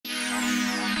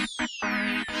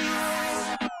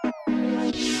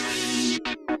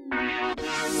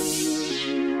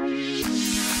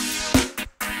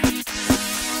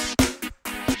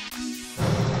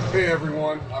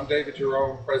everyone. I'm David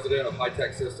Jerome, president of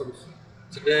Hi-Tech Systems.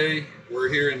 Today, we're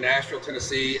here in Nashville,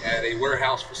 Tennessee at a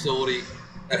warehouse facility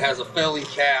that has a failing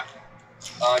cap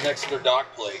next to their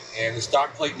dock plate. And this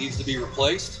dock plate needs to be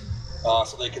replaced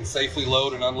so they can safely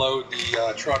load and unload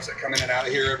the trucks that come in and out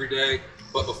of here every day.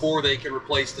 But before they can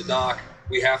replace the dock,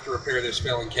 we have to repair this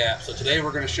failing cap. So today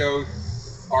we're going to show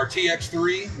our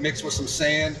TX3 mixed with some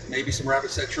sand, maybe some Rapid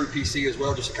Set True PC as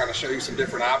well, just to kind of show you some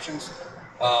different options.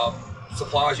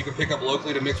 Supplies you can pick up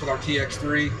locally to mix with our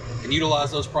TX3 and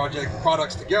utilize those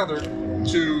products together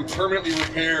to permanently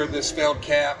repair this failed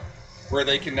cap, where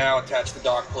they can now attach the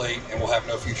dock plate and we'll have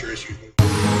no future issues.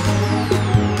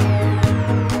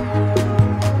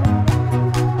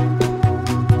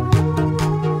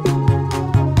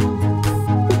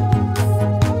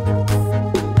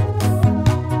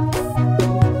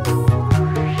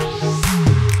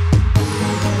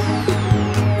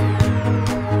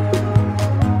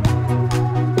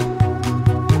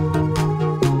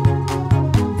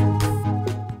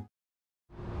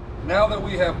 Now that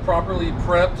we have properly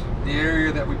prepped the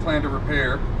area that we plan to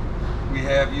repair, we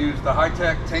have used the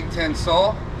Hi-Tech Tank 10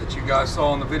 saw that you guys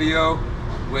saw in the video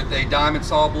with a diamond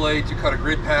saw blade to cut a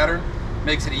grid pattern.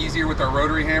 Makes it easier with our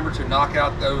rotary hammer to knock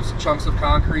out those chunks of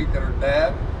concrete that are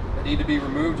bad, that need to be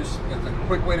removed. Just it's a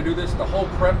quick way to do this. The whole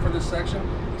prep for this section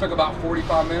took about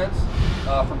 45 minutes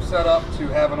from setup to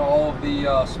having all of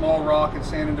the small rock and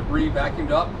sand and debris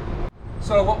vacuumed up.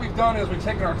 So what we've done is we've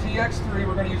taken our TX3,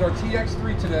 we're going to use our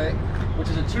TX3 today, which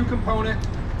is a two-component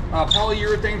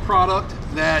polyurethane product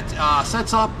that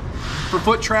sets up for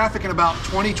foot traffic in about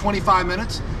 20-25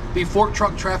 minutes, be fork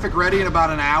truck traffic ready in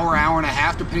about an hour, hour and a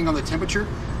half, depending on the temperature.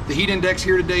 The heat index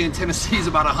here today in Tennessee is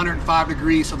about 105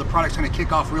 degrees, so the product's going to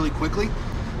kick off really quickly.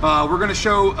 We're going to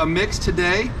show a mix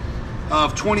today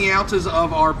of 20 ounces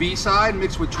of our B side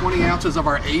mixed with 20 ounces of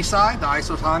our A side, the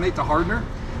isocyanate, the hardener.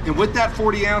 And with that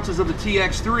 40 ounces of the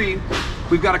TX3,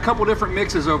 we've got a couple different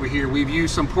mixes over here. We've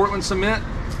used some Portland cement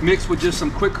mixed with just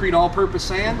some Quikrete all-purpose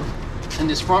sand in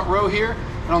this front row here.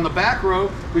 And on the back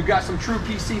row, we've got some True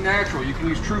PC Natural. You can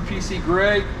use True PC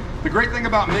Gray. The great thing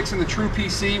about mixing the True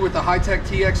PC with the Hi-Tech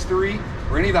TX3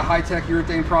 or any of the Hi-Tech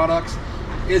urethane products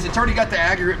is it's already got the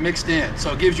aggregate mixed in.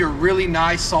 So it gives you a really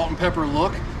nice salt and pepper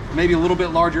look. Maybe a little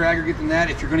bit larger aggregate than that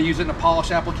if you're going to use it in a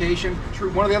polish application.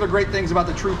 One of the other great things about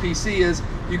the True PC is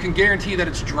you can guarantee that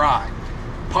it's dry.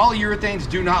 Polyurethanes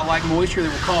do not like moisture. They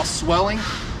will cause swelling.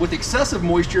 With excessive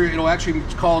moisture, it'll actually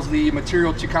cause the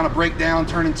material to kind of break down,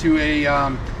 turn into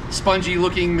a spongy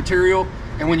looking material,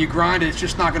 and when you grind it, it's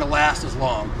just not going to last as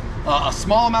long. A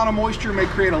small amount of moisture may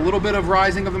create a little bit of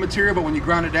rising of the material, but when you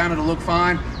grind it down, it'll look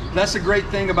fine. That's a great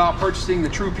thing about purchasing the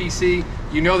True PC.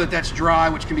 You know that that's dry,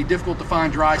 which can be difficult to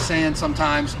find dry sand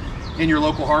sometimes in your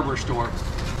local hardware store.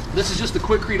 This is just the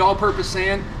Quikrete all-purpose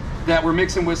sand that we're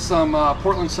mixing with some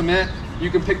Portland cement. You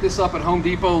can pick this up at Home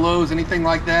Depot, Lowe's, anything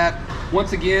like that.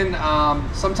 Once again,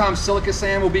 sometimes silica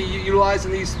sand will be utilized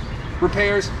in these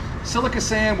repairs. Silica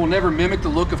sand will never mimic the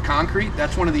look of concrete.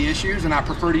 That's one of the issues, and I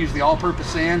prefer to use the all-purpose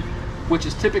sand, which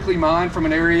is typically mined from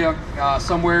an area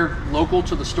somewhere local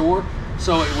to the store.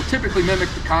 So it will typically mimic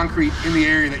the concrete in the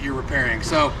area that you're repairing.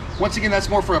 So once again, that's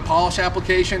more for a polish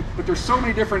application, but there's so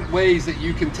many different ways that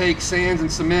you can take sands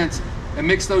and cements and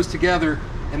mix those together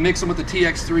and mix them with the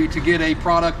TX3 to get a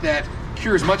product that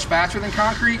cures much faster than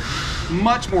concrete,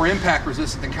 much more impact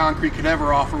resistant than concrete could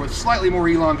ever offer, with slightly more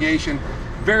elongation,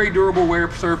 very durable wear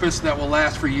surface that will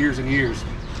last for years and years.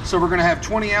 So we're gonna have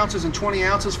 20 ounces and 20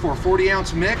 ounces for a 40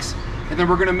 ounce mix. And then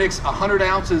we're going to mix 100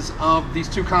 ounces of these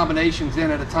two combinations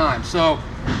in at a time. So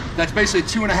that's basically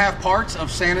 2.5 parts of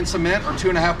sand and cement, or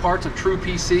 2.5 parts of True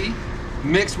PC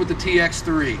mixed with the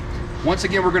TX3. Once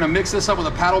again, we're going to mix this up with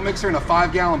a paddle mixer in a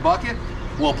 5-gallon bucket.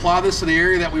 We'll apply this to the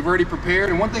area that we've already prepared.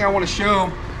 And one thing I want to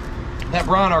show that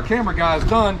Brian, our camera guy, has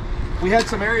done, we had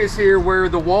some areas here where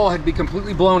the wall had been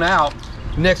completely blown out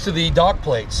next to the dock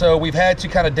plate. So we've had to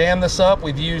kind of dam this up.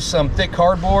 We've used some thick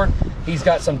cardboard. He's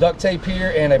got some duct tape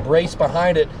here and a brace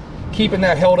behind it, keeping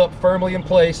that held up firmly in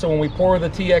place. So when we pour the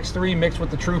TX3 mixed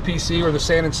with the True PC or the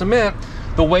sand and cement,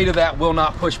 the weight of that will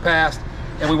not push past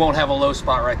and we won't have a low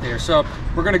spot right there. So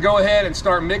we're gonna go ahead and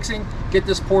start mixing, get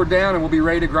this poured down, and we'll be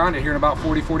ready to grind it here in about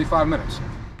 40-45 minutes.